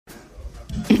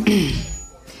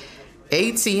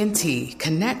AT&T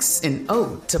connects an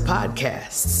ode to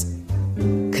podcasts.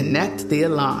 Connect the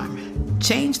alarm.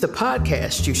 Change the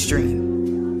podcast you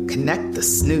stream. Connect the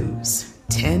snooze.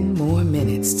 10 more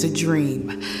minutes to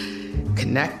dream.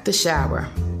 Connect the shower.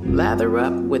 Lather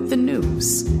up with the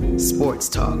news. Sports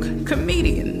talk,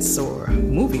 comedians, or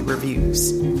movie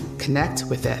reviews. Connect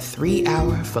with that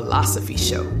 3-hour philosophy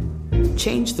show.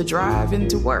 Change the drive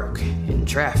into work in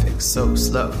traffic so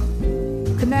slow.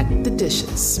 Connect the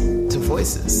dishes to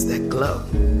voices that glow.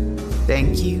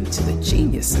 Thank you to the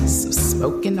geniuses of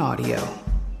spoken audio.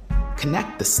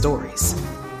 Connect the stories.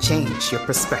 Change your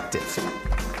perspective.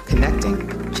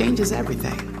 Connecting changes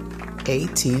everything.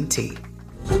 AT&T.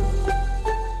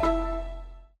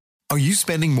 Are you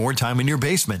spending more time in your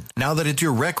basement now that it's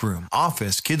your rec room,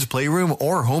 office, kids' playroom,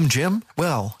 or home gym?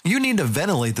 Well, you need to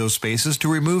ventilate those spaces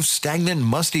to remove stagnant,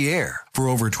 musty air. For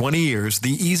over 20 years,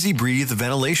 the Easy Breathe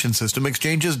ventilation system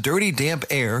exchanges dirty, damp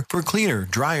air for cleaner,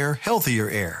 drier, healthier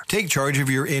air. Take charge of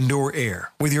your indoor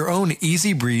air with your own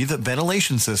Easy Breathe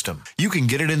ventilation system. You can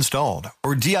get it installed,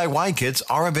 or DIY kits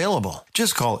are available.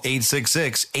 Just call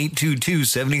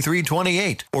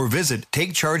 866-822-7328 or visit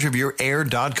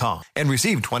takechargeofyourair.com and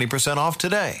receive 20% off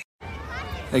today.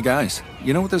 Hey guys,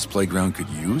 you know what this playground could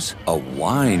use? A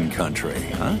wine country,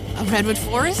 huh? A redwood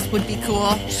forest would be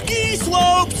cool. Ski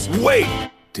slopes! Wait!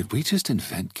 Did we just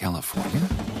invent California?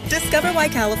 Discover why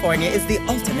California is the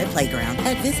ultimate playground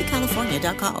at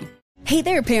visitcalifornia.com. Hey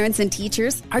there, parents and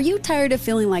teachers. Are you tired of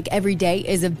feeling like every day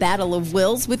is a battle of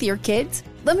wills with your kids?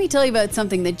 Let me tell you about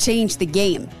something that changed the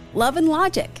game. Love and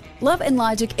Logic. Love and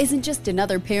Logic isn't just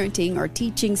another parenting or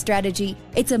teaching strategy.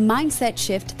 It's a mindset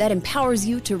shift that empowers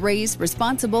you to raise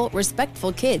responsible,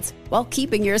 respectful kids while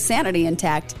keeping your sanity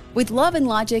intact. With Love and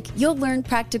Logic, you'll learn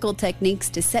practical techniques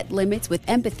to set limits with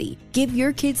empathy, give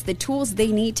your kids the tools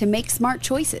they need to make smart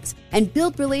choices, and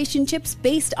build relationships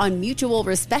based on mutual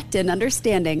respect and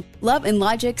understanding. Love and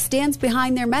Logic stands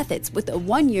behind their methods with a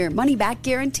 1-year money-back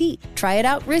guarantee. Try it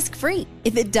out risk-free.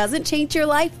 If it doesn't change your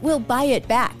life, we'll buy it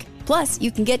back. Plus, you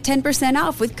can get 10%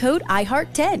 off with code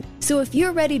IHEART10. So if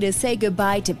you're ready to say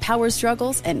goodbye to power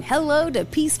struggles and hello to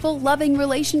peaceful, loving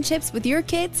relationships with your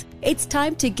kids, it's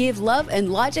time to give Love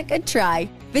and Logic a try.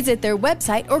 Visit their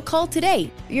website or call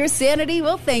today. Your sanity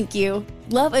will thank you.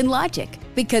 Love and Logic,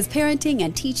 because parenting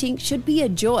and teaching should be a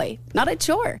joy, not a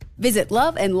chore. Visit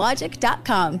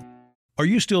loveandlogic.com. Are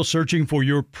you still searching for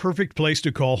your perfect place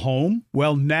to call home?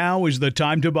 Well, now is the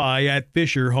time to buy at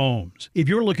Fisher Homes. If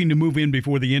you're looking to move in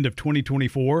before the end of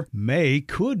 2024, May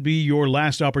could be your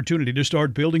last opportunity to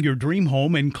start building your dream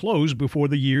home and close before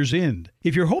the year's end.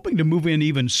 If you're hoping to move in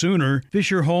even sooner,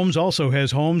 Fisher Homes also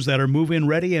has homes that are move-in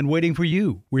ready and waiting for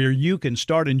you, where you can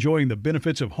start enjoying the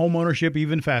benefits of homeownership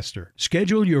even faster.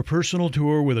 Schedule your personal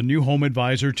tour with a new home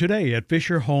advisor today at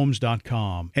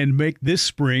FisherHomes.com and make this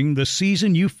spring the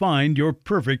season you find your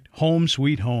perfect home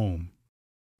sweet home.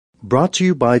 Brought to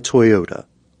you by Toyota.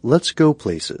 Let's go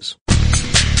places.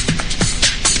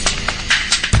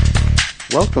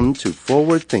 Welcome to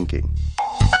Forward Thinking.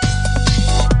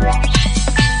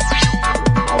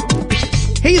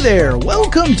 Hey there,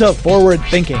 welcome to Forward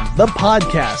Thinking, the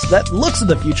podcast that looks at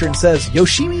the future and says,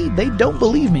 Yoshimi, they don't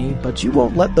believe me, but you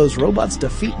won't let those robots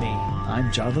defeat me. I'm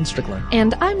Jonathan Strickland.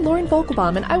 And I'm Lauren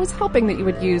Vogelbaum, and I was hoping that you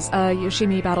would use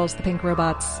Yoshimi Battles the Pink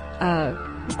Robots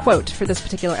quote for this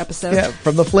particular episode. Yeah,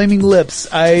 from the Flaming Lips.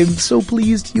 I'm so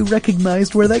pleased you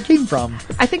recognized where that came from.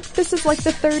 I think this is like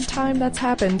the third time that's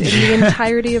happened in the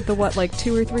entirety of the,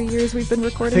 2 or 3 years we've been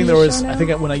recording I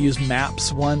think when I used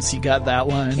Maps once, you got that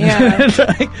one. Yeah.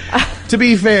 To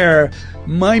be fair,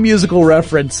 my musical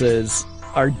references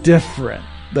are different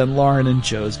than Lauren and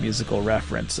Joe's musical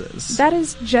references. That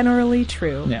is generally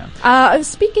true. Yeah.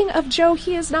 Speaking of Joe,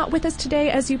 he is not with us today,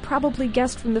 as you probably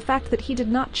guessed from the fact that he did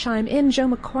not chime in. Joe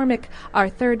McCormick, our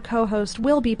third co-host,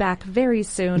 will be back very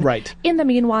soon. Right. In the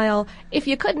meanwhile, if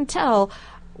you couldn't tell,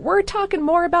 we're talking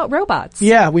more about robots.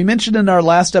 Yeah, we mentioned in our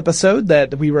last episode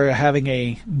that we were having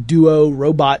a duo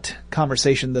robot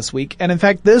conversation this week. And in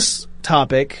fact, this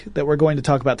topic that we're going to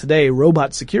talk about today,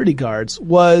 robot security guards,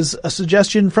 was a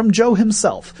suggestion from Joe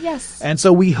himself. Yes. And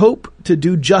so we hope to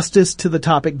do justice to the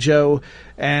topic, Joe,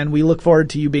 and we look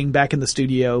forward to you being back in the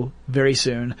studio very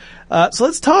soon. So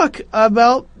let's talk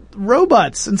about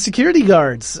robots and security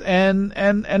guards and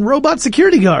robot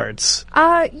security guards.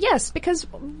 Yes, because,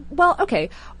 well, okay,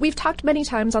 we've talked many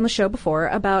times on the show before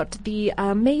about the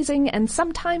amazing and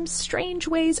sometimes strange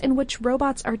ways in which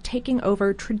robots are taking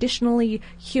over traditionally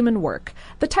human work.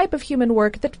 The type of human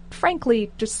work that,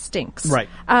 frankly, just stinks. Right.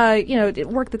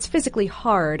 Work that's physically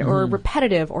hard or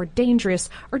repetitive or dangerous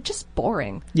or just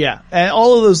boring. Yeah, and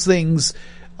all of those things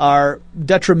are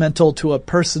detrimental to a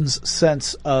person's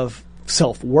sense of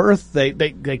self-worth. They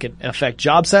can affect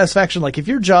job satisfaction. Like if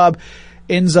your job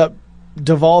ends up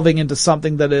devolving into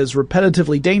something that is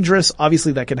repetitively dangerous,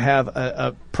 obviously that can have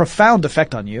a profound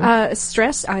effect on you.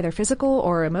 Stress, either physical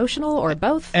or emotional or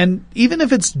both. And even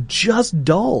if it's just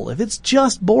dull, if it's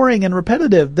just boring and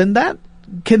repetitive, then that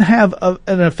can have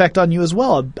an effect on you as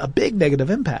well, a big negative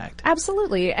impact.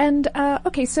 Absolutely. And,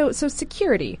 okay, so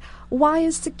security. Why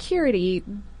is security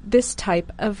this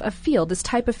type of a field, this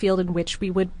type of field in which we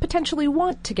would potentially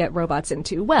want to get robots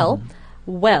into? Well,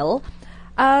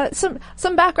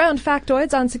 some background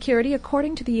factoids on security.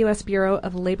 According to the U.S. Bureau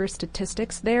of Labor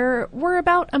Statistics, there were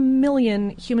about 1 million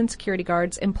human security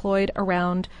guards employed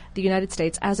around the United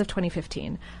States as of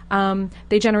 2015.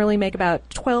 They generally make about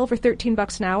 $12 or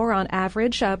 $13 an hour on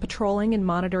average, patrolling and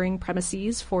monitoring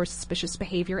premises for suspicious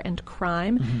behavior and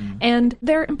crime. Mm-hmm. And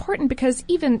they're important because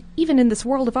even in this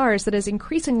world of ours that is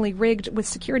increasingly rigged with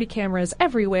security cameras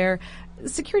everywhere,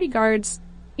 security guards,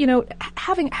 you know,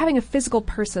 having a physical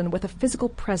person with a physical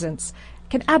presence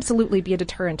can absolutely be a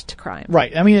deterrent to crime.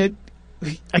 Right. I mean,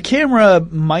 a camera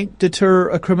might deter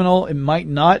a criminal, it might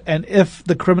not. And if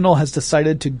the criminal has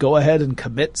decided to go ahead and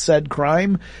commit said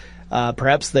crime,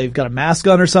 perhaps they've got a mask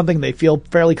on or something, they feel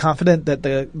fairly confident that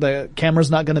the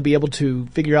camera's not going to be able to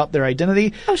figure out their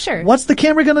identity. Oh, sure. What's the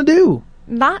camera going to do?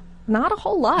 Not a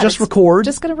whole lot. Just record.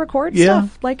 Just going to record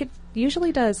stuff like it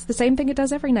usually does. The same thing it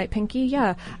does every night, Pinky.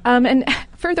 Yeah. And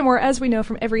furthermore, as we know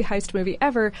from every heist movie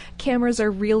ever, cameras are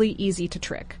really easy to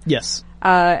trick. Yes.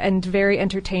 And very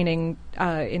entertaining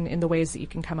in the ways that you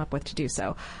can come up with to do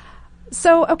so.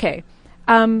 So, okay.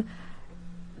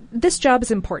 This job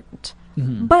is important.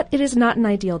 Mm-hmm. But it is not an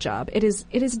ideal job. It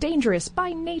is dangerous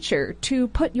by nature to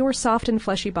put your soft and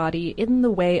fleshy body in the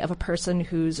way of a person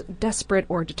who's desperate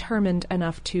or determined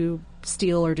enough to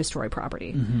steal or destroy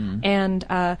property. Mm-hmm.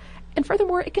 And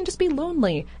furthermore, it can just be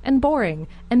lonely and boring,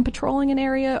 and patrolling an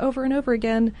area over and over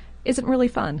again isn't really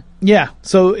fun. Yeah,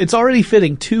 so it's already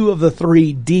fitting 2 of the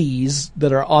 3 Ds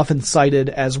that are often cited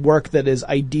as work that is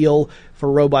ideal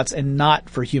for robots and not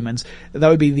for humans. That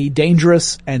would be the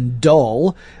dangerous and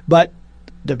dull, but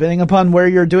depending upon where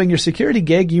you're doing your security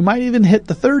gig, you might even hit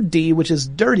the 3rd D, which is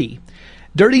dirty.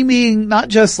 Dirty meaning not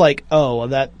just like, oh,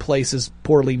 that place is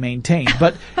poorly maintained,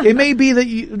 but it may be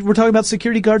that we're talking about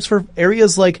security guards for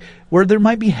areas like where there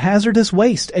might be hazardous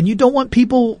waste, and you don't want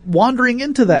people wandering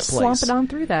into that place. Slomping on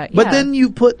through that, But then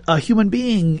you put a human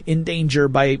being in danger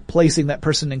by placing that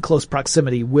person in close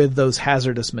proximity with those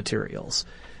hazardous materials.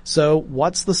 So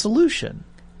what's the solution?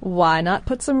 Why not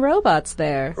put some robots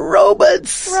there? Robots!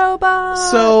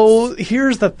 So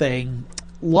here's the thing.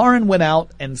 Lauren went out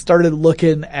and started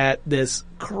looking at this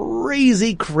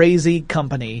crazy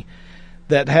company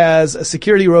that has a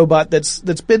security robot that's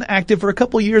been active for a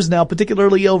couple years now,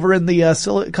 particularly over in the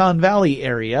Silicon Valley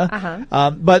area.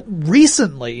 Uh-huh. But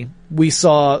recently we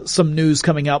saw some news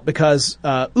coming out because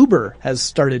Uber has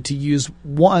started to use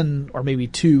 1 or maybe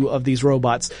 2 of these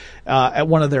robots at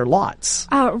one of their lots.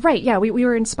 Right, yeah. We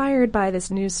were inspired by this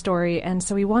news story, and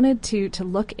so we wanted to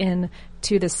look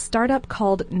into this startup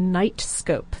called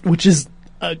Knightscope. Which is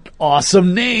an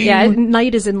awesome name. Yeah,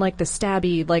 knight is in like the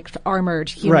stabby, like armored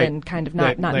human kind of,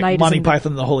 not like knight. Monty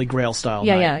Python and the Holy Grail style.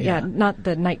 Yeah. Not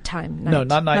the nighttime. No,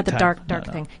 not nighttime. Not the dark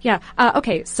thing. Yeah.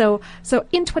 Okay. So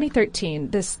in 2013,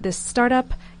 this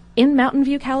startup in Mountain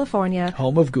View, California,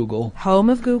 home of Google,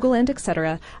 and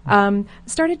etc.,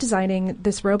 started designing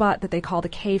this robot that they call the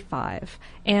K5,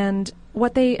 and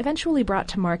what they eventually brought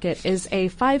to market is a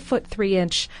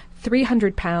 5'3"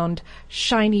 300-pound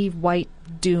shiny white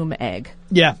doom egg.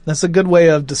 Yeah, that's a good way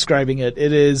of describing it.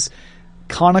 It is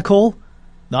conical,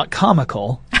 not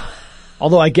comical.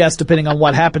 Although I guess depending on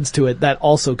what happens to it, that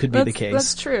also could be the case.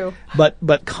 That's true. But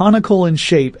conical in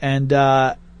shape and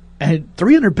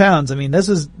 300 pounds. I mean, this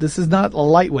is not a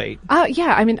lightweight.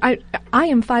 Yeah. I mean, I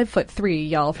am 5'3",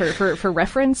 y'all, for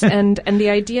reference, and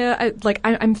the idea,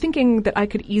 I'm thinking that I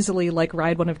could easily like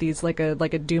ride one of these like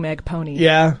a doom egg pony.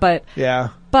 Yeah.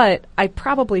 But I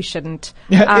probably shouldn't.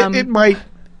 Yeah,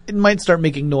 it might start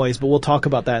making noise, but we'll talk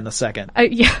about that in a second.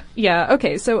 Yeah.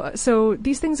 Okay. So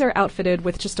these things are outfitted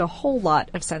with just a whole lot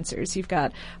of sensors. You've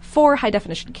got 4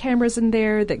 high-definition cameras in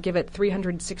there that give it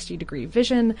 360-degree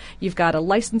vision. You've got a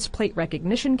license plate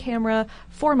recognition camera,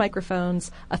 4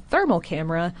 microphones, a thermal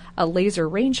camera, a laser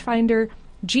rangefinder,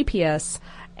 GPS,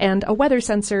 and a weather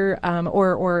sensor,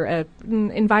 or a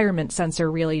environment sensor,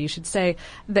 really, you should say,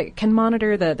 that can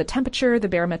monitor the temperature, the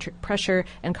barometric pressure,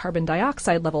 and carbon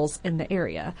dioxide levels in the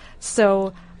area.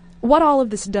 So what all of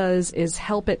this does is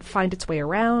help it find its way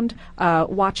around,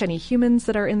 watch any humans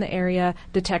that are in the area,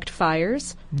 detect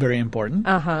fires. Very important.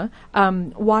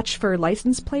 Watch for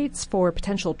license plates for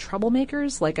potential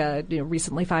troublemakers, like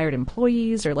recently fired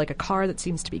employees or like a car that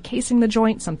seems to be casing the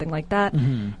joint, something like that,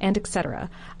 and etc.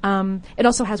 It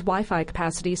also has Wi-Fi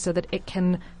capacity so that it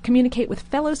can communicate with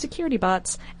fellow security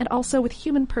bots and also with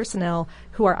human personnel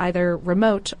who are either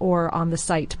remote or on the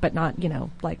site, but not,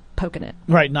 like poking it.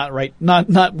 Right, not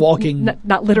walking,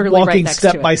 not literally walking right next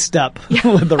step to it. by step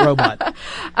with the robot.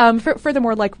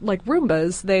 Furthermore, like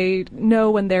Roombas, they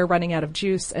know when they're running out of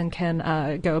juice and can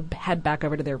head back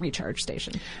over to their recharge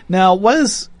station. Now, what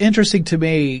is interesting to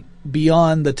me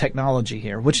beyond the technology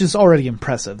here, which is already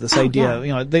impressive, this idea,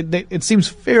 it seems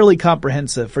fairly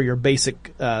comprehensive for your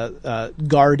basic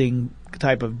guarding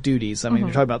type of duties. I mean, you're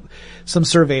talking about some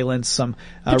surveillance, some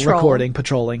recording,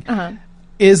 patrolling.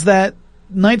 Is that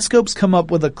Nightscope's come up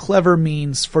with a clever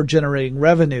means for generating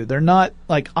revenue. They're not,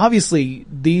 obviously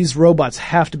these robots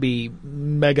have to be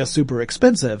mega super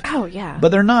expensive. Oh, yeah. But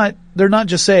they're not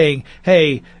just saying,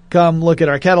 hey, come look at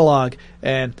our catalog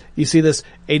and you see this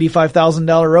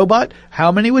 $85,000 robot.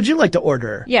 How many would you like to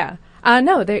order? Yeah.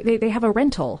 No, they have a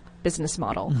rental business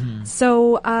model.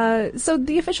 So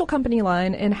the official company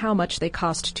line and how much they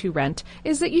cost to rent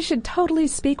is that you should totally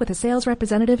speak with a sales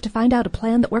representative to find out a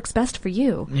plan that works best for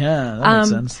you. Yeah, that makes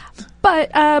sense.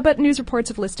 But news reports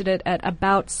have listed it at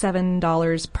about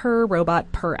 $7 per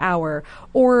robot per hour,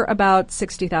 or about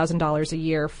 $60,000 a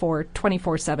year for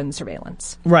 24/7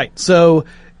 surveillance. Right. So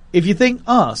if you think,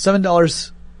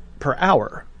 $7 per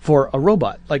hour for a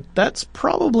robot, that's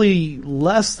probably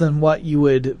less than what you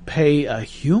would pay a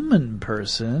human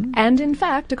person. And in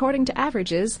fact, according to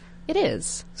averages, it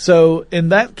is. So in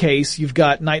that case, you've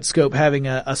got Nightscope having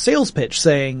a sales pitch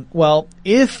saying, well,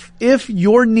 if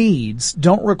your needs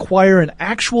don't require an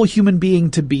actual human being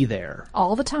to be there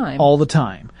all the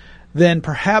time, then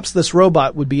perhaps this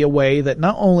robot would be a way that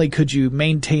not only could you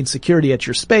maintain security at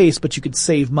your space, but you could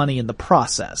save money in the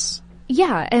process.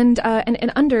 Yeah, and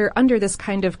under this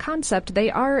kind of concept,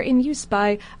 they are in use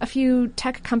by a few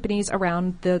tech companies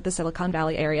around the Silicon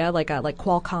Valley area, like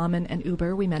Qualcomm and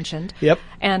Uber we mentioned. Yep.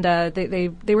 And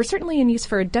they were certainly in use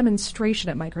for a demonstration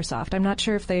at Microsoft. I'm not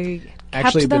sure if they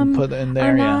actually kept them been put in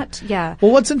there or not. Yeah.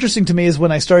 Well, what's interesting to me is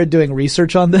when I started doing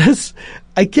research on this,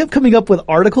 I kept coming up with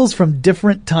articles from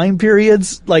different time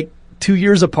periods, 2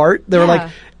 years apart. They were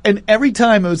and every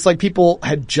time it was like people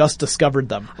had just discovered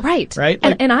them. Right. Right?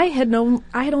 And I had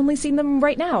only seen them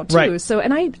right now too. Right. So,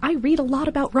 and I read a lot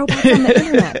about robots on the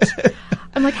internet.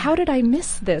 I'm like, how did I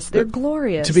miss this? They're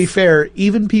glorious. To be fair,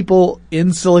 even people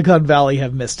in Silicon Valley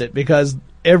have missed it, because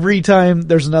every time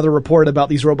there's another report about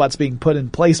these robots being put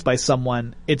in place by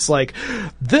someone, it's like,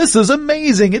 this is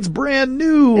amazing. It's brand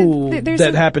new.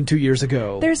 That happened 2 years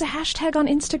ago. There's a hashtag on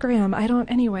Instagram.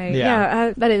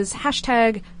 That is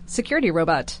hashtag security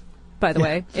robot, by the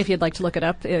way, if you'd like to look it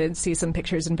up and see some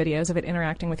pictures and videos of it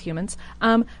interacting with humans.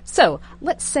 So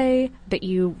let's say that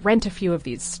you rent a few of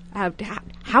these.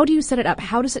 How do you set it up?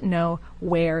 How does it know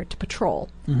where to patrol?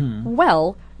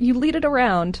 Well, you lead it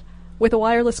around with a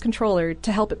wireless controller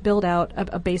to help it build out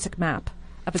a basic map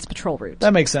of its patrol route.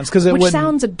 That makes sense, because which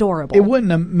sounds adorable. It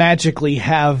wouldn't magically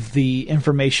have the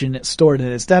information stored in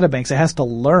its databanks. It has to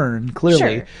learn,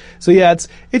 clearly. Sure. So yeah,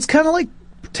 it's kind of like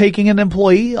taking an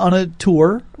employee on a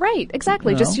tour. Right,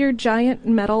 exactly. Just your giant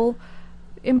metal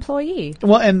employee.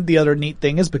 Well, and the other neat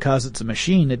thing is, because it's a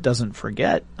machine, it doesn't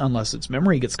forget unless its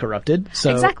memory gets corrupted.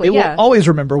 So exactly, it will always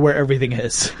remember where everything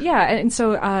is. Yeah, and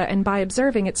so and by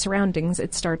observing its surroundings,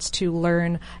 it starts to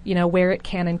learn, where it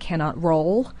can and cannot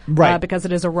roll. Right. Because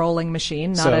it is a rolling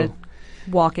machine, not a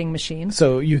walking machine.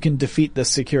 So you can defeat the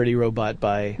security robot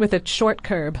with a short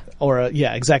curb. Or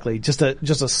exactly. Just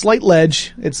a slight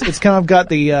ledge. It's kind of got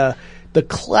the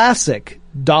classic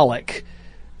Dalek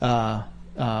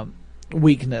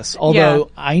weakness.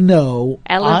 Although I know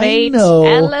elevate.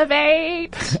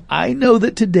 I know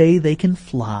that today they can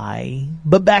fly,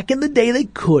 but back in the day they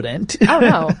couldn't. Oh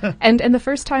no. And the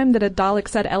first time that a Dalek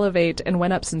said elevate and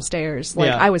went up some stairs,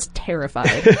 I was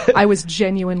terrified. I was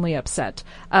genuinely upset.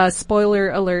 Spoiler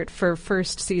alert for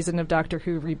first season of Doctor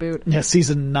Who reboot. Yeah,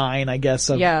 season 9, I guess,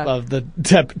 of the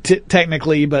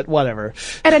technically, but whatever.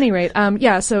 At any rate,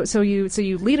 so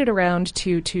you lead it around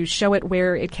to show it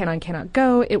where it can and cannot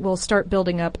go. It will start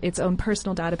building up its own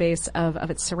personal database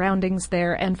of its surroundings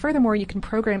there, and furthermore, you can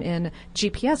program in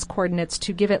GPS coordinates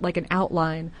to give it an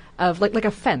outline of like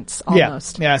a fence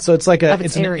almost. Yeah. So it's like an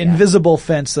invisible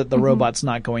fence that the robot's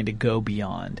not going to go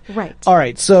beyond. Right. All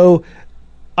right. So,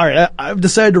 I've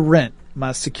decided to rent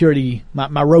my security, my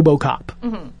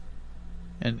RoboCop,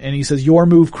 and he says, "Your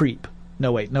move, creep."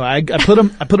 No, wait. No, I put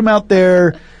them out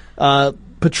there,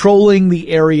 patrolling the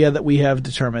area that we have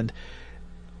determined.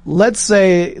 Let's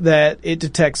say that it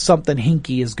detects something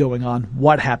hinky is going on.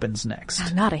 What happens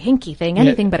next? Not a hinky thing,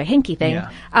 anything but a hinky thing.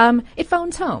 Yeah. It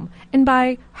phones home. And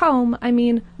by home, I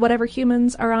mean whatever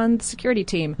humans are on the security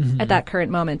team at that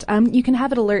current moment. You can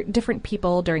have it alert different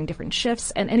people during different shifts,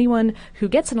 and anyone who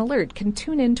gets an alert can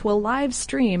tune into a live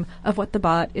stream of what the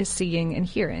bot is seeing and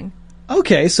hearing.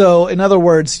 Okay, so in other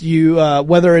words, you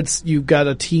whether it's you've got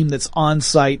a team that's on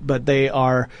site, but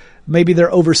maybe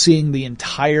they're overseeing the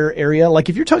entire area. Like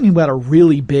if you're talking about a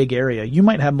really big area, you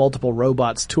might have multiple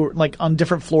robots like on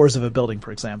different floors of a building,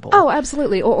 for example. Oh,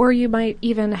 absolutely. Or you might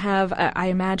even have, I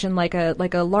imagine, like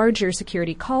a larger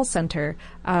security call center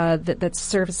that's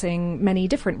servicing many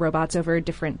different robots over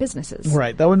different businesses.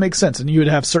 Right, that would make sense. And you would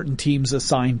have certain teams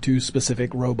assigned to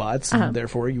specific robots, and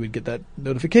therefore you would get that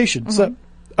notification. So,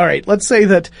 all right, let's say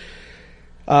that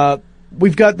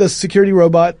we've got the security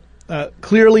robot.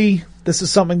 Clearly, this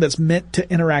is something that's meant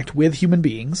to interact with human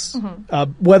beings,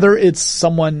 whether it's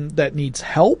someone that needs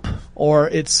help or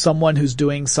it's someone who's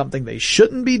doing something they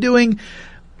shouldn't be doing.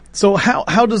 So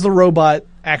how does the robot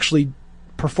actually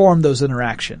perform those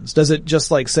interactions? Does it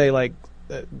just say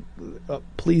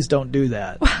please don't do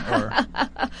that?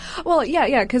 Or... Well,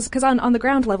 yeah, because on the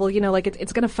ground level,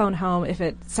 it's going to phone home if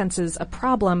it senses a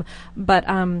problem, but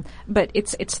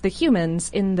it's the humans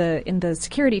in the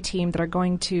security team that are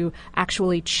going to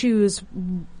actually choose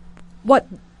what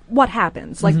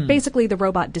happens. Like basically, the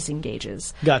robot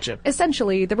disengages. Gotcha.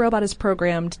 Essentially, the robot is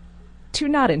programmed to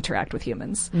not interact with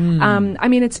humans. I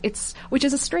mean, it's which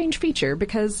is a strange feature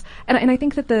because, and I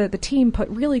think that the team put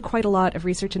really quite a lot of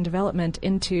research and development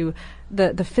into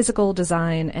the physical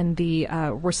design and the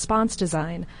response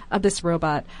design of this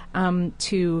robot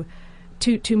to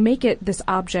make it this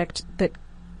object that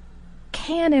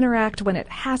can interact when it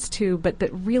has to, but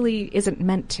that really isn't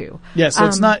meant to. Yeah, so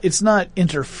it's not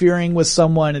interfering with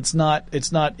someone. It's not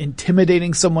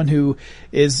intimidating someone who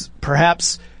is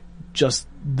perhaps just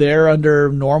there under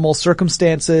normal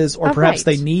circumstances, or perhaps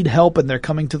they need help and they're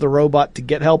coming to the robot to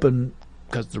get help, and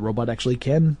because the robot actually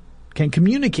can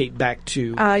communicate back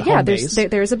to home base.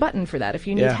 There's a button for that. If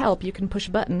you need help, you can push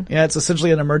a button. Yeah, it's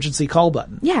essentially an emergency call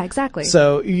button. Yeah, exactly.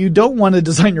 So you don't want to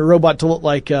design your robot to look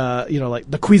like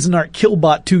like the Cuisinart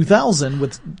Killbot 2000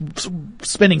 with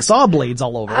spinning saw blades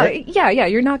all over it. Yeah,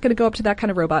 you're not going to go up to that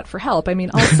kind of robot for help. I mean,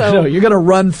 also no, you're going to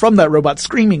run from that robot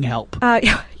screaming help.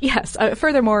 Yes.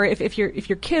 Furthermore, if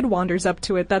your kid wanders up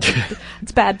to it,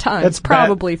 it's bad times. That's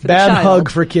probably for the bad child.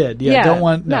 Hug for kid. Yeah, don't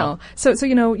want no. So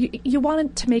you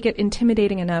want to make it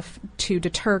intimidating enough to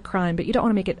deter crime, but you don't want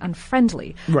to make it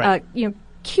unfriendly. Right.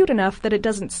 Cute enough that it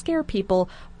doesn't scare people,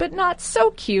 but not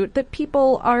so cute that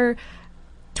people are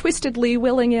twistedly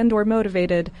willing and or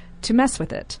motivated to mess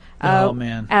with it. Oh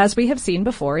man! As we have seen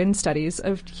before in studies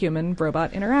of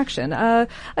human-robot interaction,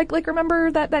 like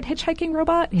remember that hitchhiking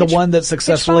robot? The one that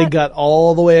successfully got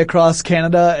all the way across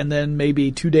Canada, and then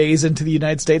maybe 2 days into the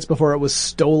United States before it was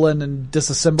stolen and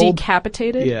disassembled,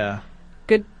 decapitated. Yeah.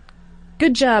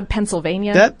 Good job,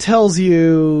 Pennsylvania. That tells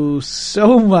you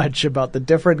so much about the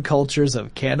different cultures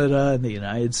of Canada and the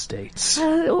United States.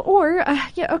 There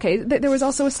was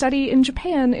also a study in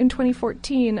Japan in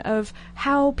 2014 of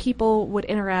how people would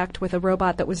interact with a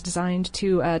robot that was designed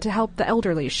to help the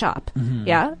elderly shop. Mm-hmm.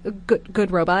 Yeah, good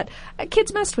robot.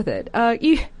 Kids messed with it.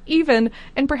 Even,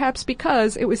 and perhaps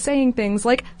because it was saying things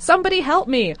like, "Somebody help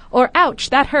me," or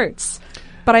 "Ouch, that hurts."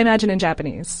 But I imagine in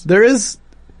Japanese. There is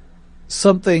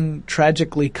something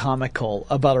tragically comical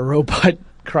about a robot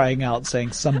crying out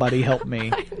saying, "Somebody help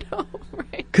me." I know, right?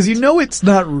 Because it's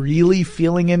not really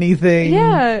feeling anything.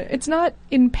 Yeah, it's not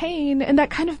in pain, and that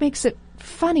kind of makes it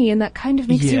funny, and that kind of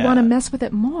makes you want to mess with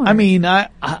it more. I mean,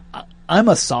 I'm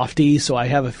a softie, so I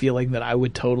have a feeling that I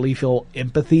would totally feel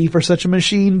empathy for such a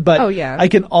machine, but I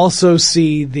can also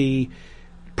see the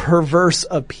perverse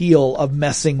appeal of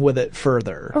messing with it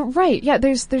further. Right, yeah,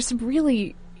 there's some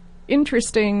really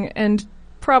interesting and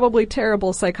probably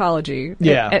terrible psychology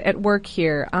at work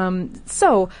here.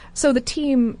 So the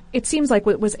team, it seems like,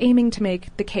 was aiming to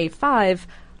make the K5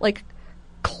 like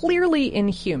clearly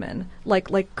inhuman,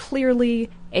 like clearly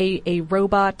a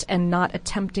robot, and not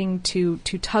attempting to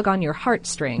tug on your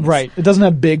heartstrings. Right. It doesn't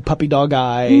have big puppy dog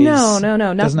eyes. No.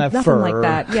 Doesn't have nothing fur. like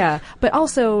that. Yeah, but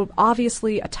also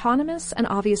obviously autonomous and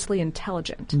obviously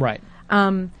intelligent. Right.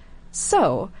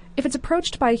 So if it's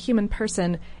approached by a human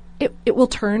person, it will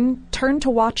turn to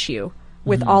watch you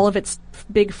with all of its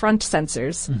big front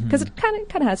sensors, because it kind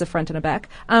of has a front and a back.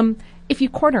 If you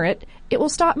corner it, it will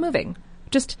stop moving.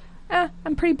 Just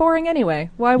I'm pretty boring anyway.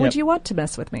 Why would you want to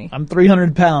mess with me? I'm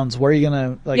 300 pounds. Where are you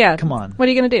going to, come on. What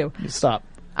are you going to do? Stop.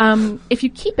 If you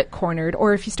keep it cornered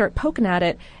or if you start poking at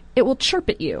it, it will chirp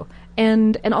at you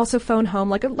and also phone home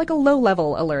like a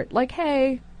low-level alert, like,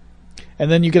 hey. And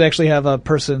then you could actually have a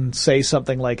person say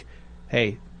something like,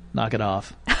 hey, knock it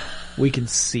off. We can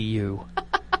see you.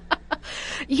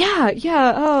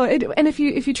 Yeah. Oh, and if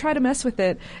you try to mess with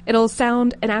it, it'll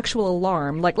sound an actual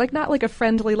alarm, like not like a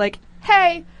friendly like,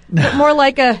 hey, but more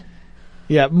like a.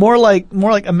 Yeah, more like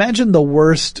imagine the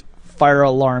worst fire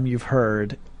alarm you've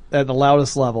heard at the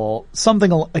loudest level,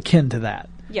 something akin to that.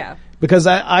 Yeah. Because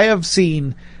I have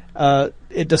seen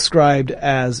it described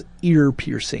as ear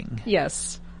piercing.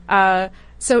 Yes.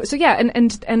 So yeah,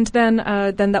 and then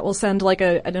that will send like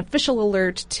an official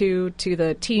alert to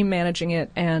the team managing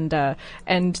it, and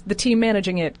the team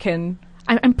managing it can.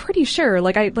 I'm pretty sure,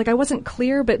 I wasn't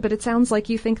clear, but it sounds like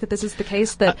you think that this is the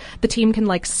case, that the team can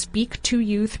like speak to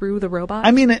you through the robot.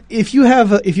 I mean, if you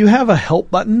have a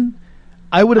help button,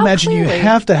 I would imagine clearly. you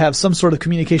have to have some sort of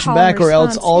communication Call back, and or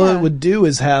else response, all yeah. it would do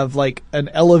is have like an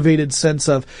elevated sense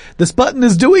of this button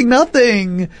is doing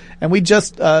nothing. And we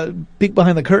just peek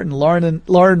behind the curtain.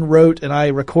 Lauren wrote and I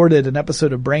recorded an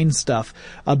episode of Brain Stuff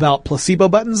about placebo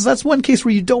buttons. That's one case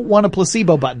where you don't want a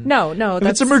placebo button. No, if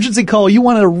it's emergency call, you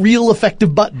want a real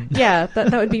effective button. Yeah,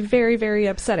 that would be very, very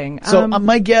upsetting. So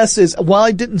my guess is, while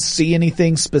I didn't see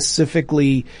anything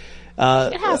specifically.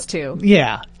 It has to.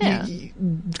 Yeah.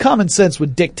 Common sense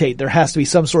would dictate there has to be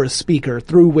some sort of speaker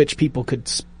through which people could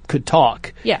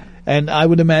talk. Yeah. And I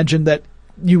would imagine that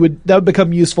that would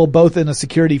become useful both in a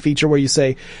security feature where you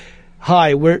say,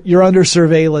 hi, you're under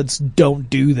surveillance, don't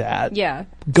do that. Yeah.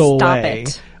 Go Stop away.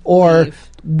 it. Or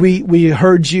Leave. we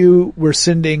heard you, we're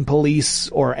sending police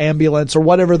or ambulance or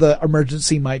whatever the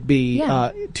emergency might be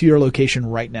to your location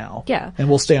right now. Yeah. And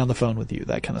we'll stay on the phone with you,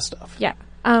 that kind of stuff. Yeah.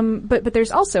 But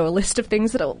there's also a list of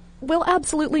things that it will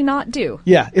absolutely not do.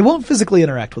 Yeah, it won't physically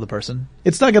interact with a person.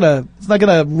 It's not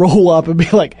gonna roll up and be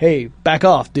like, "Hey, back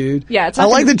off, dude." Yeah, I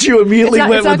like that you immediately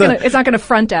went with it's not gonna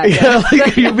front at you. Yeah,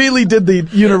 like you immediately did the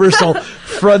universal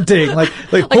fronting, like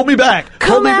hold me back,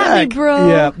 come hold me at back, me, bro.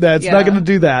 Yeah, that's not gonna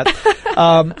do that.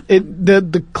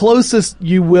 The closest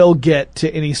you will get to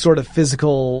any sort of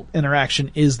physical interaction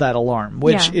is that alarm,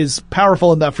 which is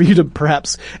powerful enough for you to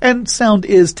perhaps, and sound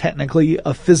is technically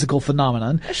a physical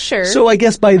phenomenon. Sure. So I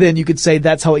guess by then you could say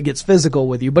that's how it gets physical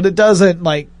with you, but it doesn't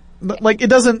it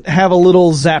doesn't have a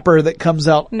little zapper that comes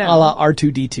out a la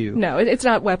R2-D2. No, it's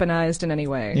not weaponized in any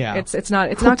way. Yeah. It's not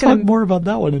We'll going talk to more about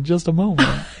that one in just a moment.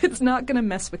 It's not going to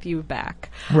mess with you back.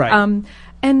 Right. I'm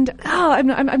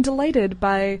delighted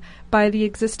by the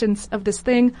existence of this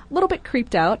thing. A little bit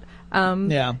creeped out.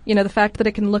 The fact that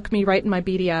it can look me right in my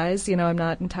beady eyes. I'm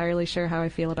not entirely sure how I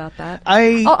feel about that.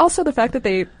 Also the fact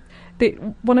that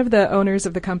one of the owners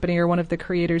of the company or one of the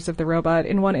creators of the robot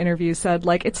in one interview said,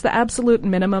 it's the absolute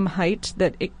minimum height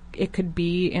that it could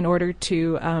be in order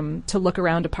to look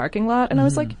around a parking lot. And I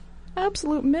was like,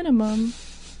 absolute minimum.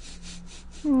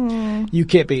 You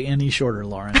can't be any shorter,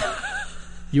 Lauren.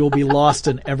 You will be lost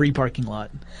in every parking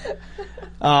lot.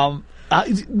 One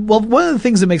of the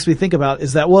things that makes me think about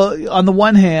is that, on the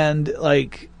one hand,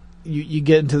 you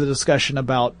get into the discussion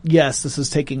about, yes, this is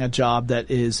taking a job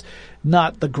that is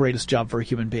not the greatest job for a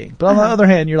human being. But on the other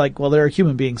hand, you're like, well, there are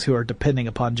human beings who are depending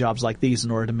upon jobs like these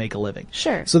in order to make a living.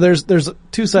 Sure. So there's two sides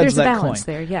of that coin. There's a balance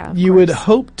there, yeah. You would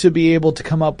hope to be able to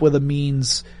come up with a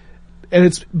means, and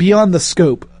it's beyond the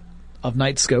scope of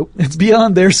Nightscope. It's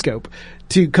beyond their scope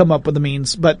to come up with a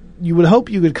means, but you would hope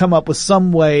you could come up with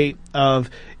some way of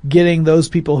getting those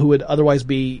people who would otherwise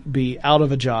be out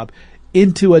of a job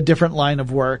into a different line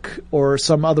of work or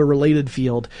some other related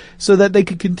field so that they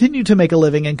could continue to make a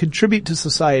living and contribute to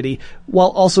society while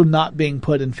also not being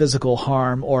put in physical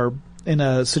harm or in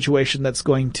a situation that's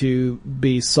going to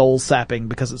be soul sapping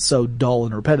because it's so dull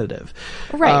and repetitive.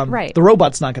 Right. The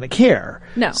robot's not going to care.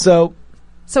 No. So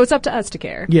it's up to us to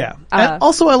care. Yeah. And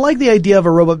also, I like the idea of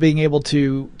a robot being able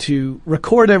to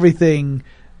record everything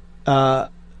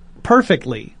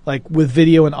perfectly, like with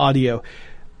video and audio.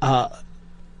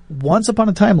 Once upon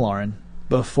a time, Lauren,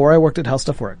 before I worked at How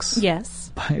Stuff Works,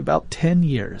 yes, by about 10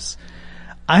 years,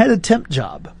 I had a temp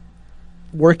job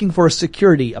working for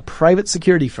a private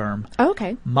security firm. Oh,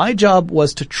 okay. My job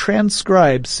was to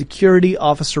transcribe security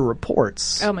officer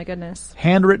reports. Oh, my goodness.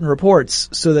 Handwritten reports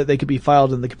so that they could be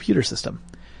filed in the computer system.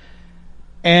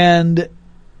 And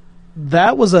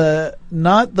that was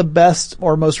not the best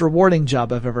or most rewarding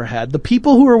job I've ever had. The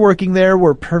people who were working there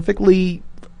were perfectly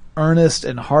earnest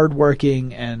and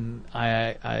hardworking, and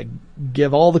I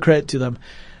give all the credit to them.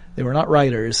 They were not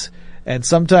writers, and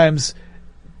sometimes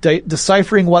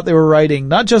deciphering what they were writing,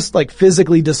 not just like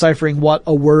physically deciphering what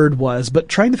a word was, but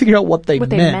trying to figure out what they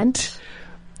meant.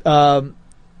 I'll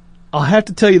have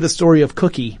to tell you the story of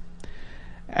Cookie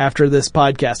after this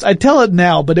podcast. I'd tell it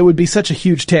now, but it would be such a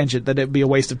huge tangent that it would be a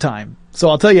waste of time. So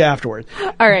I'll tell you afterward.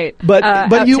 All right.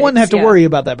 But you wouldn't have to worry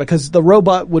about that because the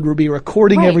robot would be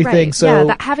recording everything. Right.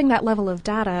 So having that level of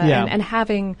data and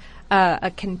having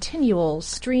a continual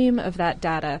stream of that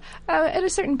data at a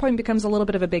certain point becomes a little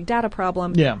bit of a big data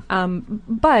problem. Yeah.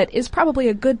 But is probably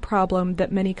a good problem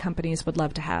that many companies would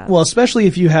love to have. Well, especially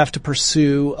if you have to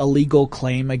pursue a legal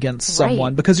claim against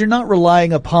someone because you're not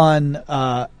relying upon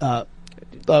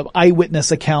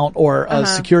eyewitness account or a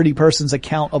security person's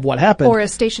account of what happened. Or a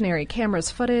stationary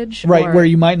camera's footage. Right, where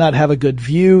you might not have a good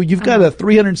view. You've got a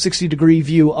 360-degree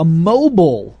view, a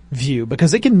mobile view,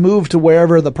 because it can move to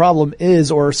wherever the problem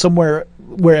is or somewhere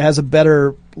where it has a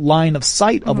better line of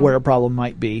sight of where a problem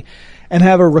might be and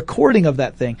have a recording of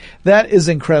that thing. That is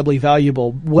incredibly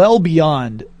valuable, well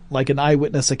beyond like an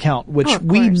eyewitness account, which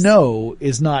we know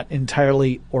is not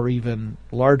entirely or even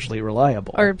largely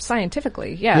reliable. Or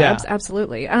scientifically,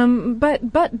 absolutely. But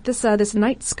this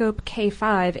Nightscope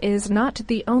K5 is not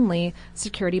the only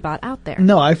security bot out there.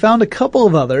 No, I found a couple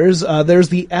of others. There's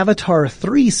the Avatar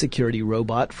 3 security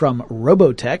robot from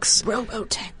Robotex.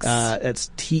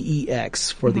 It's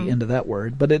TEX for the end of that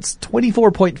word, but it's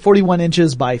 24.41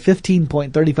 inches by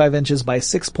 15.35 inches by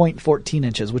 6.14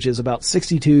 inches, which is about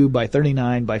 62 by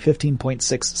 39 by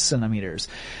 15.6 centimeters.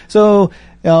 So,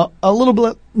 a little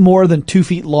bit more than 2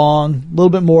 feet long, a little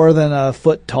bit more than a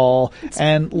foot tall,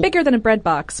 and bigger than a bread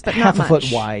box, but half not a much.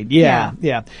 foot wide. Yeah.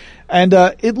 And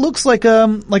it looks like a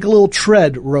little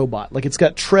tread robot. Like it's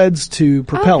got treads to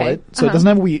propel it. So it doesn't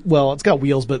have it's got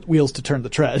wheels, but wheels to turn the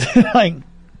tread.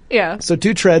 So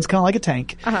 2 treads, kind of like a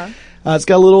tank. It's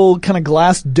got a little kind of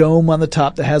glass dome on the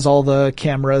top that has all the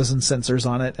cameras and sensors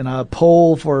on it, and a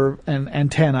pole for an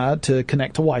antenna to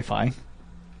connect to Wi-Fi.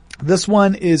 This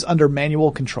one is under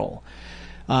manual control.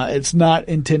 It's not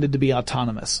intended to be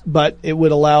autonomous, but it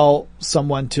would allow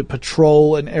someone to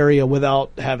patrol an area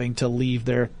without having to leave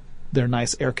their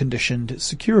nice air-conditioned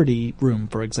security room,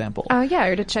 for example. Or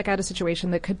to check out a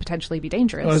situation that could potentially be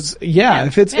dangerous.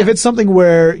 If it's something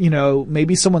where,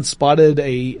 maybe someone spotted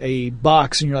a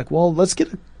box and you're like, well, let's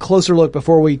get a closer look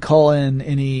before we call in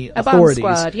any authorities.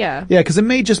 Bomb squad, Yeah, because it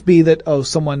may just be that,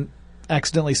 someone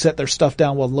accidentally set their stuff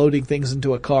down while loading things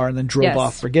into a car and then drove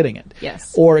off forgetting it.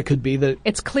 Yes. Or it could be that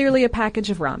it's clearly a package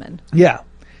of ramen. Yeah.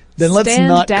 Then let's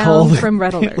not call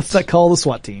Red Alert. Let's not call the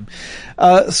SWAT team.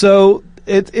 So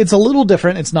it's a little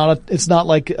different. It's not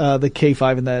like the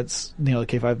K5 in that it's, the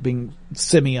K5 being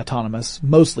semi-autonomous,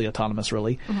 mostly autonomous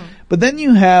really. But then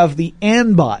you have the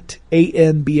Anbot,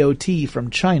 ANBOT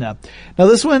from China. Now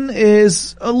this one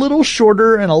is a little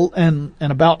shorter and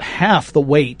about half the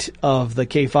weight of the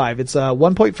K5. It's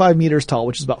 1.5 meters tall,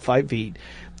 which is about 5 feet,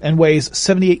 and weighs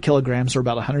 78 kilograms or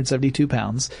about 172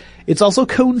 pounds. It's also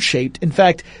cone-shaped. In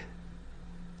fact,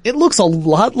 it looks a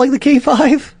lot like the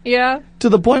K5. Yeah. To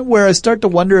the point where I start to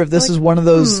wonder if this is one of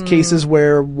those cases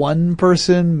where one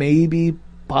person maybe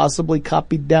possibly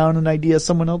copied down an idea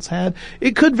someone else had.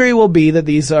 It could very well be that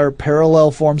these are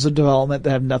parallel forms of development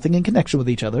that have nothing in connection with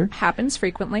each other. Happens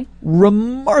frequently.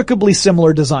 Remarkably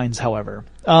similar designs, however.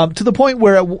 To the point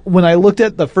where when I looked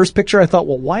at the first picture, I thought,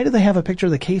 well, why do they have a picture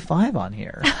of the K5 on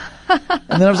here? And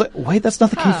then I was like, wait, that's not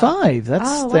the K5.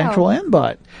 That's the actual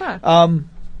Anbot.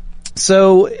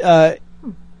 So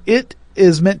it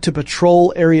is meant to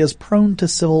patrol areas prone to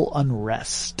civil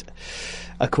unrest,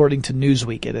 according to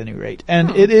Newsweek at any rate. And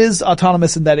it is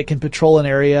autonomous in that it can patrol an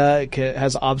area, it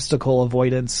has obstacle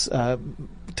avoidance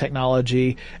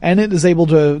technology, and it is able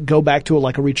to go back to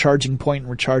a recharging point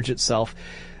and recharge itself.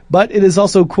 But it is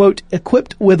also, quote,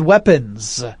 equipped with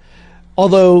weapons.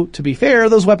 Although, to be fair,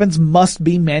 those weapons must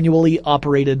be manually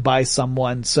operated by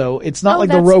someone, so it's not like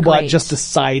the robot just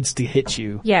decides to hit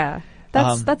you. Yeah,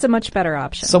 that's a much better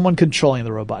option. Someone controlling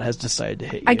the robot has decided to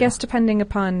hit you. I guess depending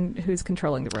upon who's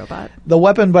controlling the robot. The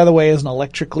weapon, by the way, is an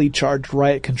electrically charged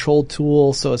riot control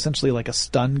tool, so essentially like a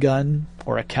stun gun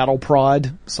or a cattle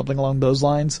prod, something along those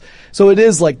lines. So it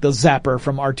is like the zapper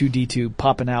from R2-D2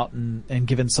 popping out and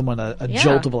giving someone a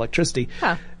jolt of electricity.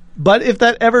 Huh. But if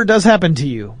that ever does happen to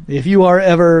you, if you are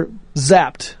ever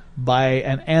zapped by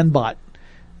an Anbot,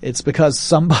 it's because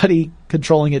somebody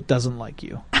controlling it doesn't like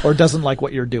you or doesn't like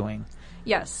what you're doing.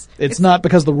 Yes. It's not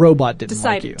because the robot didn't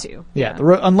like you. Decided to. Yeah.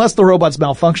 Unless the robot's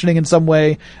malfunctioning in some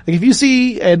way. Like if you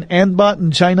see an Anbot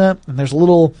in China and there's a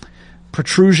little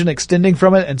protrusion extending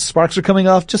from it and sparks are coming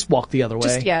off, just walk the other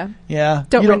way. Yeah. Yeah.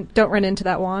 Don't run into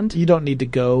that wand. You don't need to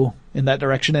go in that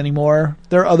direction anymore.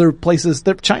 There are other places.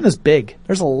 China's big.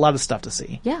 There's a lot of stuff to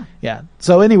see. Yeah. Yeah.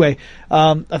 So anyway,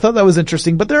 I thought that was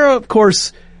interesting. But there are, of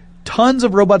course, tons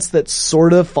of robots that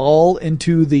sort of fall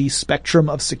into the spectrum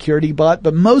of security bot,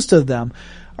 but most of them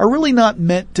are really not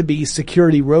meant to be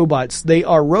security robots. They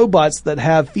are robots that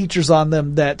have features on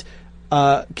them that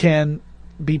can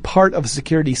be part of a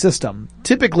security system.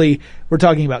 Typically, we're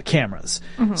talking about cameras.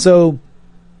 Mm-hmm. So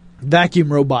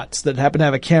vacuum robots that happen to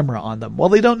have a camera on them. Well,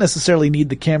 they don't necessarily need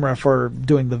the camera for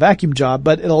doing the vacuum job,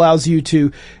 but it allows you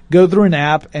to go through an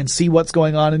app and see what's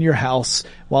going on in your house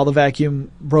while the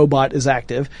vacuum robot is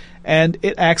active. And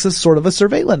it acts as sort of a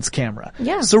surveillance camera.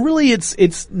 Yeah. So really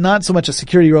it's not so much a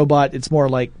security robot, it's more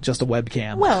like just a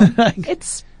webcam. Well,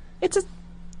 it's a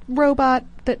robot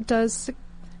that does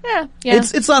yeah.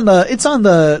 It's on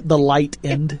the light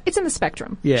end. It's in the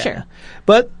spectrum. Yeah. Sure.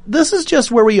 But this is just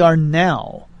where we are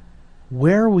now.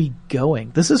 Where are we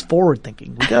going? This is forward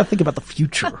thinking. We gotta think about the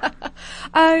future.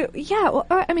 Yeah. Well,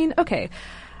 I mean, okay.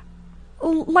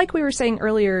 Like we were saying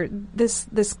earlier,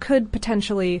 this could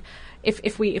potentially,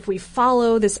 if we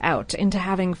follow this out into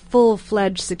having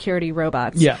full-fledged security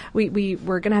robots, yeah.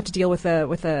 we're gonna have to deal with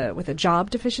a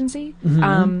job deficiency.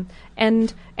 Mm-hmm.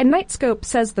 And Nightscope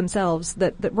says themselves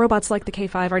that robots like the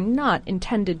K5 are not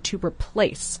intended to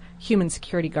replace human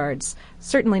security guards,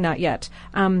 certainly not yet,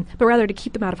 but rather to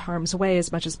keep them out of harm's way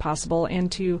as much as possible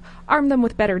and to arm them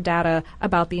with better data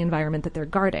about the environment that they're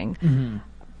guarding. Mm-hmm.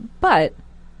 But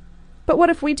what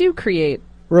if we do create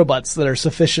robots that are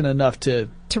sufficient enough to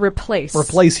replace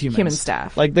humans. Human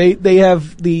staff? Like they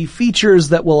have the features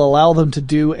that will allow them to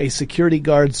do a security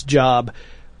guard's job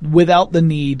without the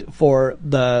need for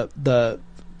the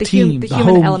team, the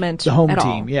human element, the home at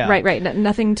team, all. yeah, right.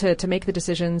 Nothing to make the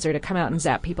decisions or to come out and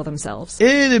zap people themselves.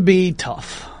 It'd be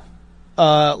tough.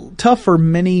 Tough for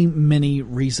many, many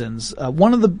reasons.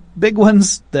 One of the big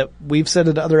ones that we've said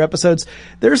in other episodes,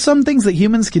 there are some things that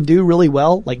humans can do really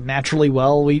well, like naturally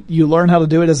well. You learn how to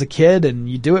do it as a kid and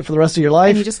you do it for the rest of your life.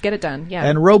 And you just get it done, yeah.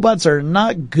 And robots are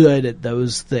not good at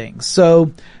those things.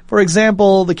 So, for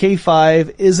example, the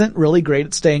K5 isn't really great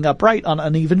at staying upright on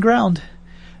uneven ground.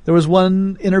 There was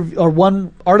one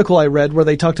article I read where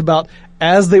they talked about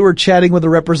as they were chatting with a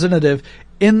representative,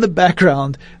 in the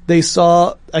background, they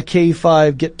saw a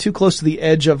K5 get too close to the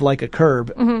edge of like a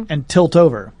curb and tilt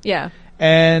over. Yeah.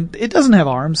 And it doesn't have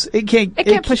arms. It can't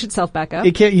push itself back up.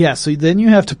 It can't, yeah. So then you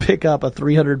have to pick up a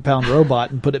 300-pound robot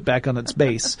and put it back on its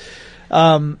base.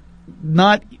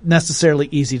 Not necessarily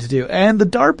easy to do. And the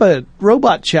DARPA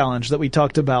robot challenge that we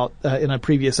talked about in a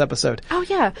previous episode. Oh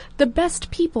yeah. The best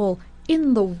people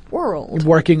in the world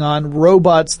working on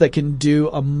robots that can do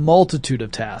a multitude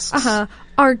of tasks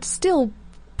are still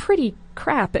pretty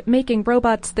crap at making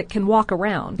robots that can walk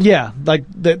around. Yeah, like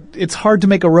that. It's hard to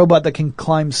make a robot that can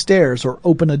climb stairs or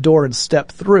open a door and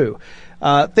step through.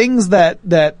 Things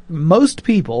that most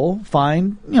people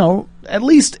find, at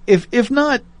least if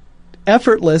not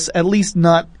effortless, at least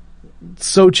not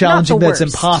so challenging that it's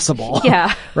impossible.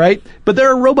 Yeah. Right? But there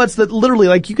are robots that literally,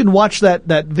 like, you can watch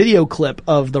that video clip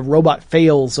of the robot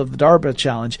fails of the DARPA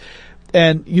challenge,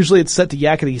 and usually it's set to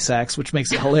yakety sax, which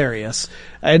makes it hilarious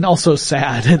and also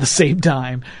sad at the same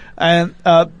time. And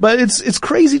but it's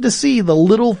crazy to see the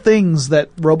little things that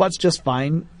robots just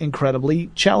find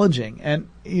incredibly challenging. And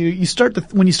when you start to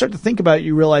think about it,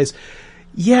 you realize,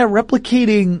 yeah,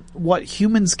 replicating what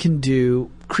humans can do,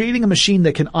 creating a machine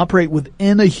that can operate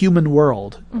within a human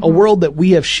world, a world that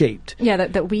we have shaped. Yeah,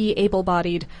 that we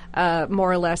able-bodied,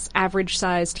 more or less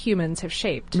average-sized humans have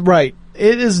shaped. Right.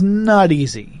 It is not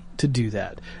easy to do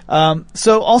that.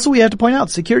 So also we have to point out,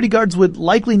 security guards would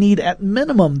likely need at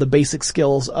minimum the basic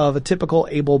skills of a typical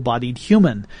able-bodied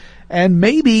human, and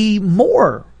maybe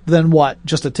more than what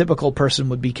just a typical person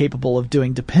would be capable of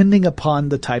doing, depending upon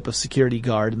the type of security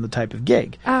guard and the type of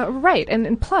gig. Right.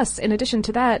 And plus, in addition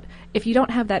to that, if you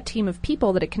don't have that team of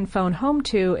people that it can phone home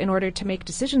to in order to make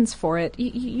decisions for it,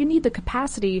 you need the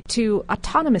capacity to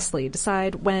autonomously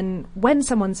decide when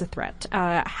someone's a threat,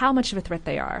 how much of a threat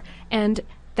they are, and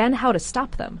then how to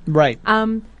stop them. Right.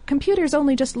 Computers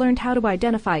only just learned how to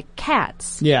identify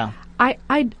cats. Yeah.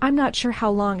 I'm not sure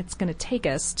how long it's going to take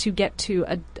us to get to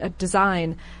a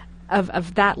design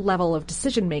of that level of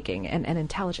decision making and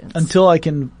intelligence. Until I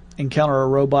can encounter a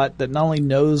robot that not only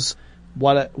knows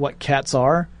what cats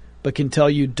are, but can tell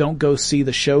you, don't go see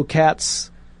the show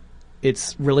Cats.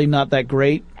 It's really not that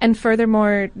great. And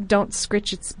furthermore, don't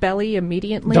scritch its belly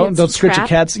immediately. Don't scritch a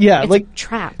cat's. Yeah, it's like a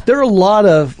trap. There are a lot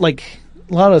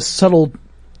of subtle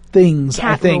things,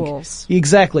 Cat I think. rules.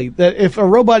 Exactly. That if a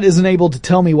robot isn't able to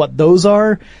tell me what those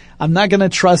are, I'm not going to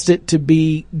trust it to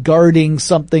be guarding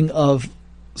something of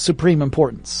supreme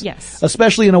importance. Yes.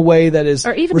 Especially in a way that is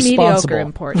or even responsible. mediocre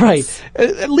importance. Right.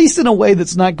 At least in a way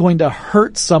that's not going to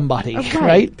hurt somebody,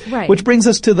 right? Right. Which brings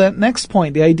us to the next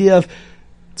point, the idea of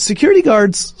security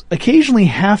guards occasionally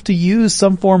have to use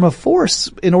some form of force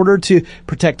in order to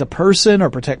protect a person or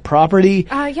protect property.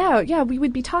 Yeah, we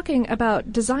would be talking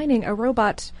about designing a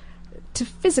robot to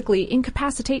physically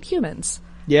incapacitate humans.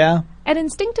 Yeah. And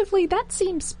instinctively, that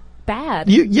seems bad.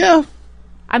 Yeah.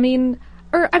 I mean,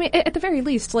 at the very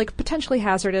least, like, potentially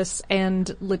hazardous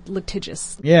and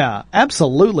litigious. Yeah,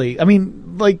 absolutely. I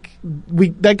mean, like,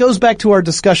 that goes back to our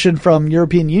discussion from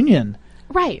European Union.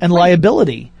 Right. And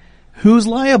liability. Who's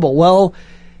liable? Well,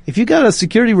 if you got a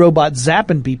security robot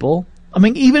zapping people, I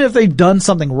mean, even if they've done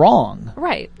something wrong.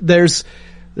 Right. There's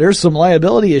some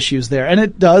liability issues there. And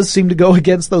it does seem to go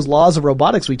against those laws of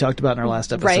robotics we talked about in our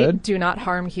last episode. Right. Do not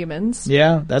harm humans.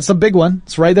 Yeah, that's a big one.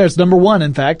 It's right there. It's number one,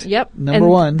 in fact. Yep. Number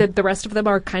one. The rest of them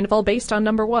are kind of all based on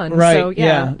number one. Right. So,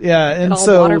 yeah. And it all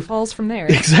so waterfalls from there.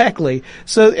 Exactly.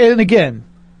 So, and again,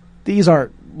 these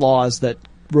aren't laws that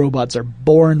robots are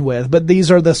born with, but these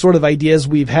are the sort of ideas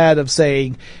we've had of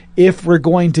saying, if we're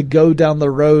going to go down the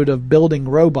road of building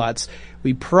robots,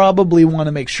 we probably want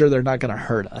to make sure they're not going to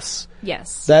hurt us.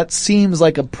 Yes. That seems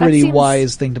like a pretty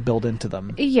wise thing to build into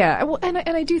them. Yeah, well, and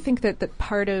I do think that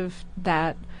part of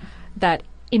that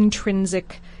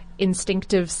intrinsic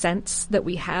instinctive sense that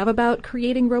we have about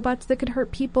creating robots that could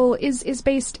hurt people is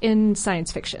based in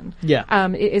science fiction. Yeah.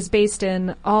 It is based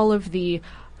in all of the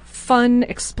fun,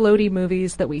 explodey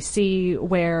movies that we see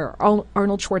where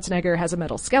Arnold Schwarzenegger has a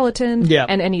metal skeleton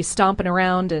and he's stomping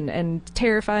around and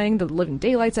terrifying the living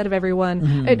daylights out of everyone.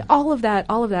 Mm-hmm. And all of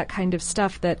that kind of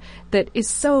stuff that is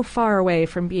so far away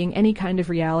from being any kind of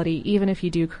reality, even if you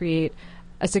do create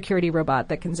a security robot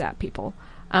that can zap people.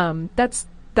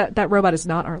 That robot is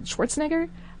not Arnold Schwarzenegger.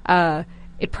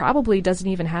 It probably doesn't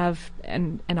even have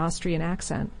an Austrian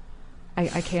accent.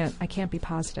 I can't be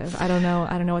positive. I don't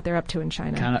know what they're up to in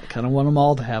China. Kind of want them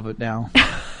all to have it now.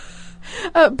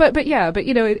 But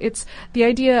you know, it's the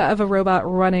idea of a robot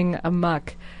running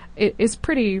amok. It is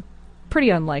pretty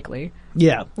unlikely.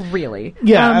 Yeah. Really.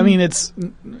 Yeah. I mean,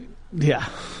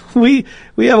 we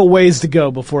have a ways to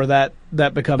go before that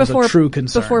becomes a true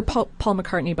concern. Before Paul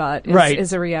McCartney bot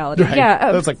is a reality. Right.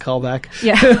 Yeah. That's a callback.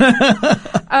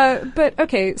 Yeah. But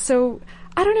okay, so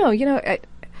I don't know. You know.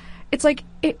 It's like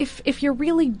if you're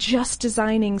really just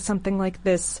designing something like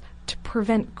this to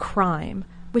prevent crime,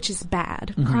 which is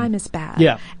bad. Mm-hmm. Crime is bad.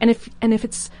 Yeah. And if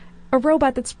it's a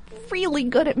robot that's really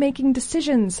good at making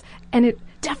decisions and it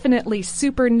definitely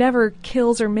super never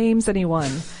kills or maims anyone,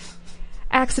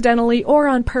 accidentally or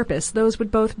on purpose,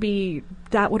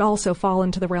 that would also fall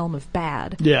into the realm of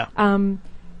bad. Yeah.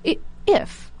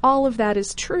 If all of that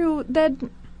is true, then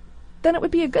it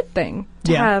would be a good thing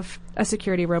to have a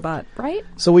security robot, right?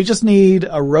 So we just need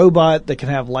a robot that can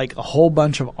have like a whole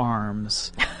bunch of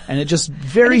arms, and it just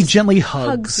very gently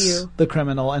hugs the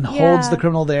criminal and holds the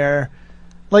criminal there.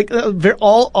 Like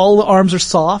all the arms are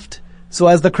soft, so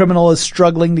as the criminal is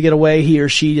struggling to get away, he or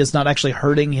she is not actually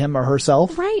hurting him or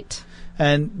herself. Right.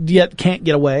 And yet can't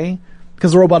get away.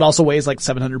 Because the robot also weighs like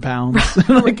 700 pounds.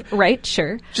 Right,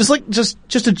 sure.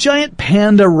 Just a giant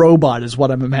panda robot is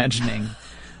what I'm imagining.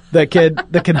 That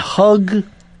can hug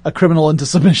a criminal into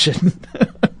submission.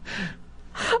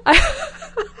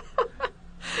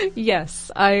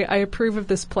 Yes, I approve of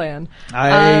this plan.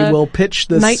 I will pitch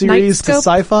this series to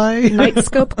Sci-Fi.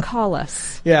 Nightscope, call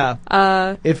us. Yeah.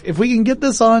 If we can get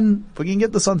this on,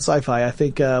 Sci-Fi, I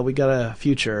think we got a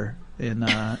future in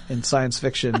science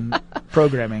fiction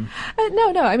programming.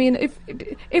 No. I mean,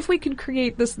 if we could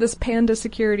create this panda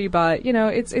security bot, you know,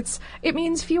 it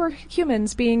means fewer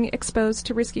humans being exposed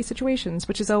to risky situations,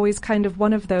 which is always kind of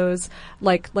one of those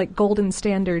like golden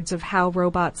standards of how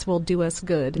robots will do us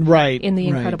good, in the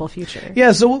incredible future.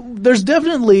 Yeah. So there's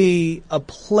definitely a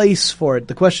place for it.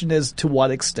 The question is to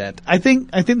what extent. I think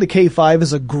the K5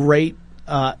 is a great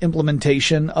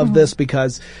implementation of this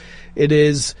because it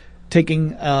is taking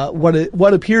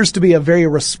what appears to be a very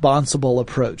responsible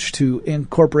approach to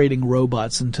incorporating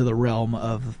robots into the realm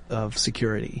of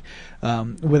security,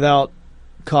 without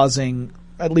causing,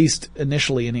 at least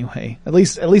initially anyway, at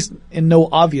least in no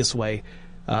obvious way,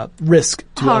 risk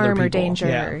to harm other people. Or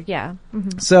danger. Yeah.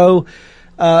 Mm-hmm. So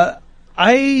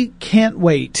I can't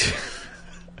wait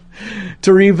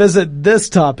to revisit this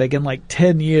topic in like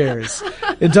 10 years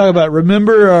and talk about,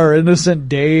 remember our innocent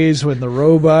days when the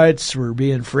robots were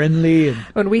being friendly and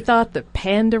when we thought that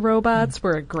panda robots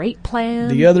were a great plan.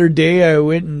 The other day I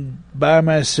went and bought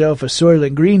myself a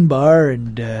Soylent Green bar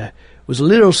and was a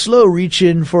little slow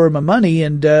reaching for my money,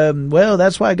 and well,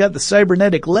 that's why I got the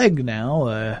cybernetic leg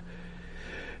now.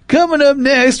 Coming up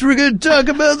next, we're going to talk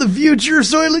about the future of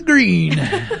Soylent Green.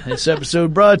 This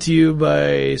episode brought to you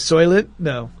by Soylent.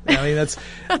 No, I mean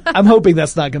I'm hoping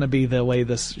that's not going to be the way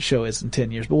this show is in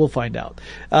 10 years, but we'll find out.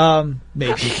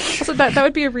 Maybe. So that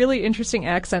would be a really interesting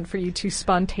accent for you to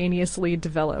spontaneously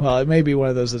develop. Well, it may be one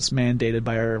of those that's mandated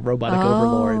by our robotic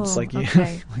overlords. Like,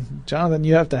 okay. Jonathan,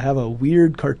 you have to have a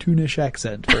weird cartoonish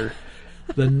accent for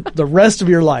the rest of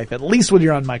your life, at least when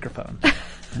you're on microphone.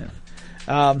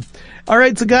 Yeah. All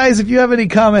right, so guys, if you have any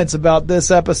comments about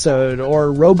this episode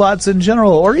or robots in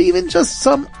general, or even just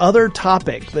some other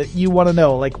topic that you want to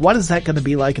know, like what is that going to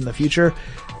be like in the future,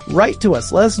 write to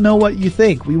us. Let us know what you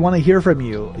think. We want to hear from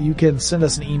you. You can send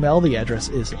us an email. The address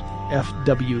is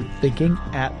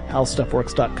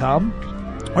fwthinking@howstuffworks.com.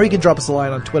 Or you can drop us a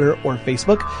line on Twitter or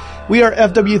Facebook. We are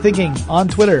FW Thinking on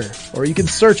Twitter, or you can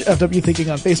search FW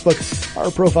Thinking on Facebook. Our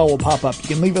profile will pop up. You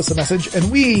can leave us a message,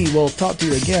 and we will talk to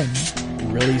you again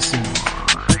really soon.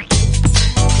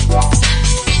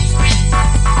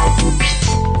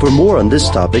 For more on this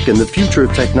topic and the future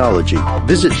of technology,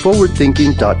 visit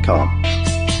forwardthinking.com.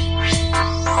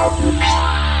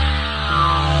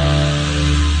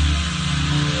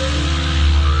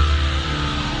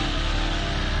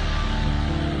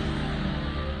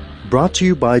 Brought to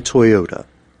you by Toyota.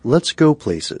 Let's go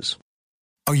places.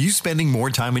 Are you spending more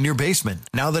time in your basement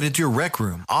now that it's your rec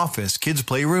room, office, kids'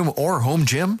 playroom, or home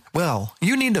gym? Well,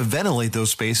 you need to ventilate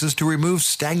those spaces to remove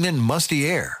stagnant, musty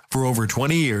air. For over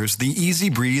 20 years, the Easy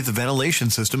Breathe ventilation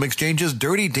system exchanges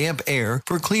dirty, damp air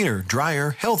for cleaner,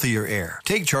 drier, healthier air.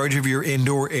 Take charge of your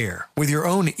indoor air with your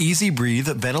own Easy Breathe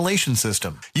ventilation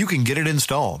system. You can get it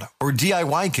installed, or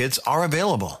DIY kits are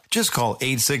available. Just call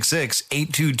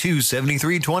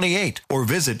 866-822-7328 or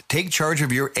visit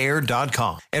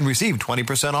takechargeofyourair.com and receive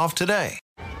 20% off today.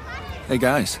 Hey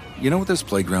guys, you know what this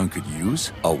playground could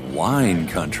use? A wine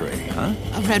country, huh?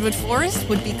 A redwood forest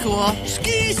would be cool.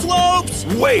 Ski slopes!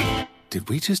 Wait! Did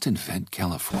we just invent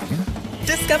California?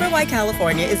 Discover why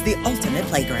California is the ultimate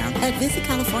playground at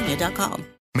visitcalifornia.com.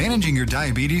 Managing your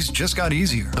diabetes just got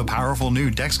easier. The powerful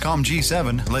new Dexcom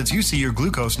G7 lets you see your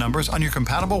glucose numbers on your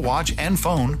compatible watch and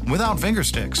phone without finger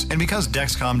sticks. And because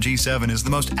Dexcom G7 is the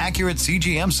most accurate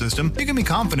CGM system, you can be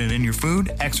confident in your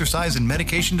food, exercise, and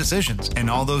medication decisions. And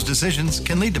all those decisions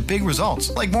can lead to big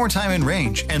results, like more time in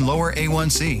range and lower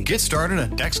A1C. Get started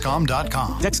at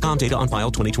Dexcom.com. Dexcom data on file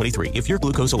 2023. If your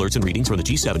glucose alerts and readings from the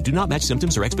G7 do not match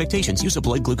symptoms or expectations, use a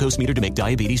blood glucose meter to make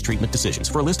diabetes treatment decisions.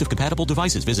 For a list of compatible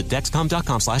devices, visit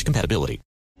Dexcom.com/compatibility.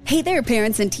 Hey there,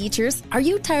 parents and teachers. Are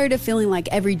you tired of feeling like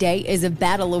every day is a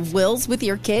battle of wills with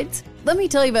your kids? Let me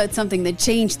tell you about something that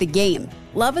changed the game.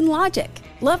 Love and Logic.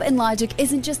 Love and Logic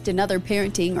isn't just another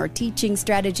parenting or teaching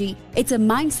strategy. It's a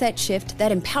mindset shift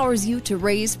that empowers you to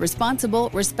raise responsible,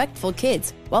 respectful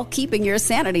kids while keeping your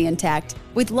sanity intact.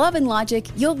 With Love and Logic,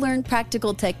 you'll learn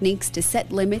practical techniques to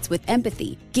set limits with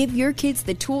empathy, give your kids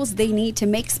the tools they need to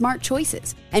make smart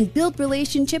choices, and build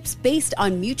relationships based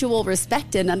on mutual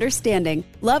respect and understanding.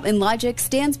 Love and Logic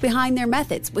stands behind their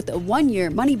methods with a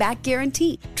 1-year money-back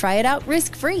guarantee. Try it out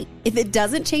risk-free. If it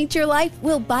doesn't change your life,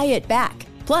 we'll buy it back.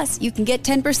 Plus, you can get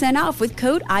 10% off with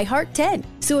code IHEART10.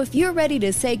 So if you're ready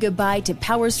to say goodbye to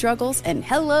power struggles and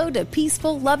hello to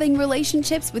peaceful, loving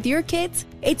relationships with your kids,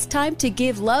 it's time to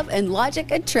give Love and Logic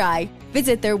a try.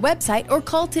 Visit their website or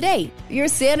call today. Your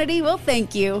sanity will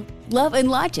thank you. Love and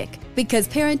Logic, because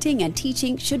parenting and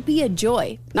teaching should be a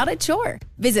joy, not a chore.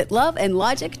 Visit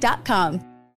loveandlogic.com.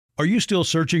 Are you still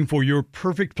searching for your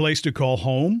perfect place to call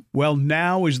home? Well,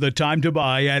 now is the time to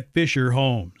buy at Fisher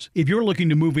Homes. If you're looking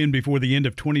to move in before the end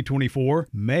of 2024,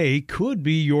 May could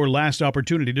be your last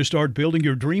opportunity to start building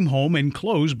your dream home and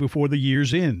close before the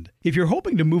year's end. If you're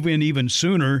hoping to move in even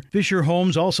sooner, Fisher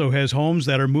Homes also has homes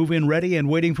that are move-in ready and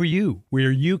waiting for you,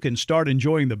 where you can start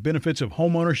enjoying the benefits of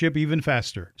homeownership even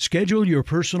faster. Schedule your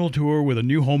personal tour with a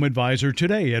new home advisor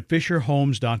today at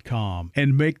FisherHomes.com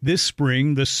and make this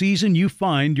spring the season you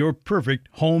find your perfect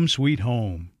home sweet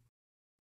home.